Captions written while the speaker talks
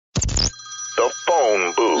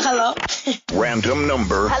phone booth. Hello. Random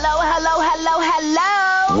number. Hello.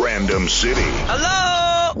 Random city.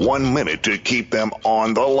 Hello. 1 minute to keep them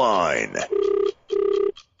on the line.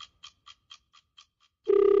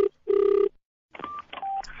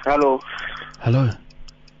 Hello. Hello.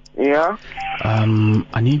 Yeah?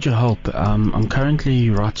 I need your help. I'm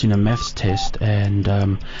currently writing a maths test and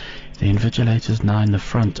the invigilator's now in the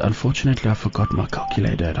front. Unfortunately, I forgot my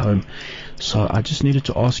calculator at home. So I just needed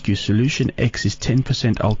to ask you, solution X is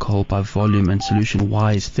 10% alcohol by volume and solution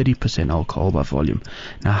Y is 30% alcohol by volume.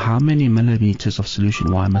 Now, how many millimeters of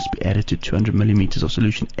solution Y must be added to 200 millimeters of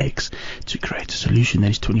solution X to create a solution that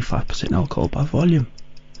is 25% alcohol by volume?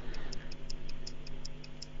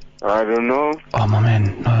 I don't know. Oh my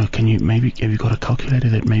man, no, have you got a calculator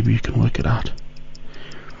that maybe you can work it out?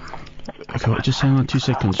 Okay, well, just hang on 2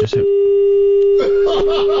 seconds, The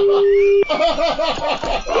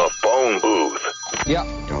phone booth.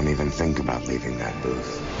 Don't even think about leaving that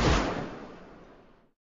booth.